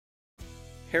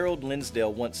Harold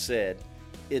Lansdale once said,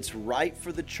 "It's right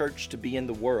for the church to be in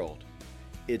the world.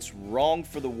 It's wrong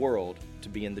for the world to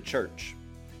be in the church.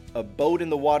 A boat in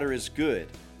the water is good.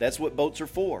 That's what boats are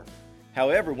for.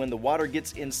 However, when the water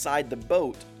gets inside the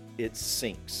boat, it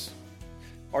sinks."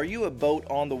 Are you a boat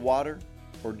on the water,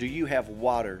 or do you have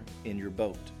water in your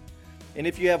boat? And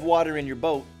if you have water in your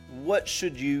boat, what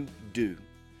should you do?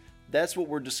 That's what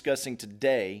we're discussing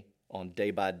today on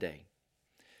Day by Day.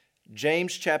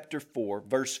 James chapter 4,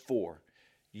 verse 4.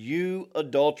 You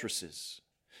adulteresses,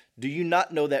 do you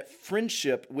not know that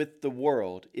friendship with the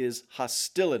world is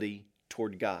hostility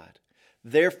toward God?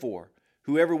 Therefore,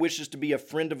 whoever wishes to be a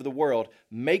friend of the world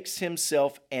makes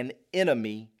himself an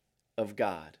enemy of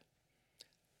God.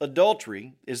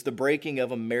 Adultery is the breaking of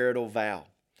a marital vow.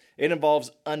 It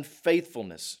involves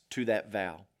unfaithfulness to that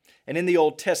vow. And in the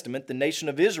Old Testament, the nation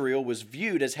of Israel was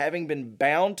viewed as having been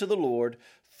bound to the Lord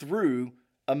through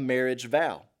a marriage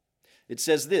vow. It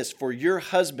says this, "For your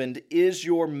husband is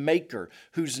your maker,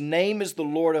 whose name is the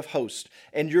Lord of hosts,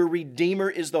 and your Redeemer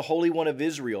is the Holy One of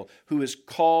Israel, who is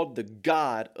called the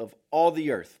God of all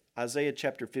the earth." Isaiah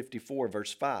chapter 54,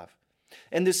 verse 5.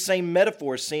 And this same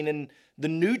metaphor is seen in the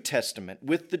New Testament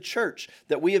with the church,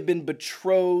 that we have been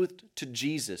betrothed to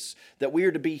Jesus, that we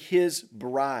are to be His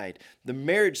bride. The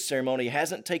marriage ceremony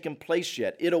hasn't taken place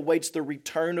yet. It awaits the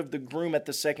return of the groom at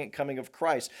the second coming of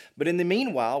Christ. But in the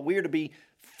meanwhile, we are to be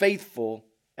faithful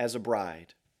as a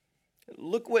bride.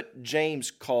 Look what James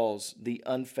calls the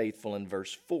unfaithful in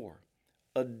verse 4,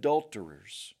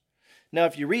 adulterers. Now,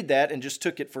 if you read that and just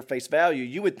took it for face value,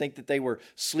 you would think that they were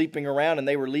sleeping around and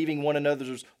they were leaving one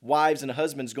another's wives and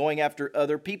husbands going after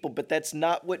other people, but that's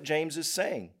not what James is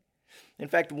saying. In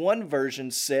fact, one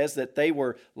version says that they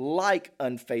were like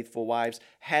unfaithful wives,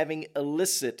 having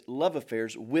illicit love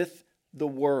affairs with the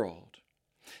world.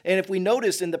 And if we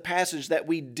notice in the passage that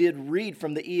we did read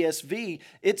from the ESV,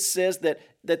 it says that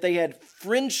they had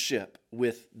friendship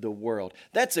with the world.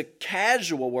 That's a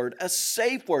casual word, a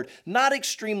safe word, not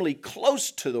extremely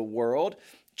close to the world,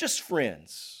 just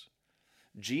friends.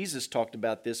 Jesus talked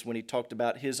about this when He talked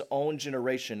about His own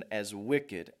generation as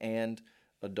wicked and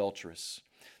adulterous.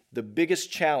 The biggest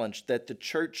challenge that the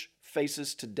church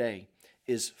faces today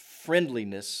is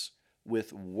friendliness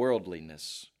with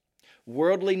worldliness.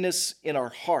 Worldliness in our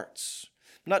hearts.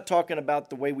 I'm not talking about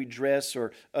the way we dress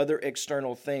or other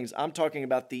external things. I'm talking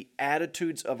about the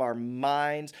attitudes of our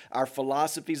minds, our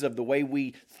philosophies of the way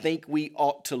we think we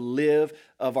ought to live,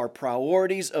 of our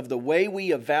priorities, of the way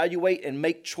we evaluate and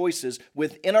make choices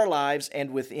within our lives and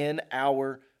within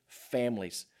our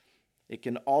families. It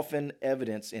can often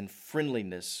evidence in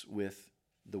friendliness with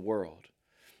the world.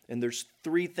 And there's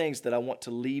three things that I want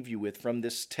to leave you with from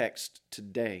this text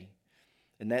today.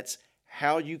 And that's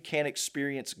how you can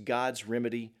experience God's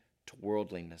remedy to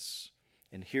worldliness.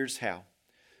 And here's how.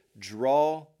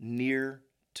 Draw near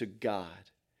to God.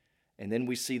 And then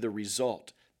we see the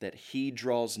result that He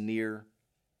draws near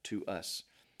to us.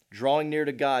 Drawing near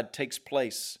to God takes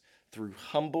place through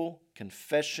humble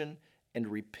confession and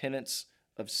repentance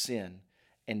of sin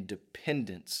and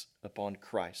dependence upon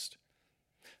Christ.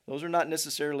 Those are not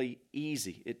necessarily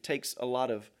easy. It takes a lot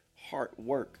of hard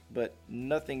work, but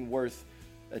nothing worth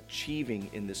achieving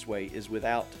in this way is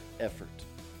without effort.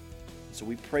 So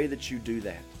we pray that you do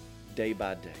that day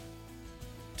by day.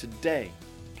 Today,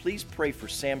 please pray for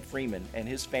Sam Freeman and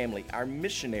his family, our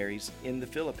missionaries in the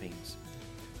Philippines.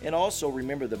 And also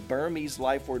remember the Burmese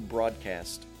Life Word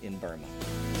broadcast in Burma.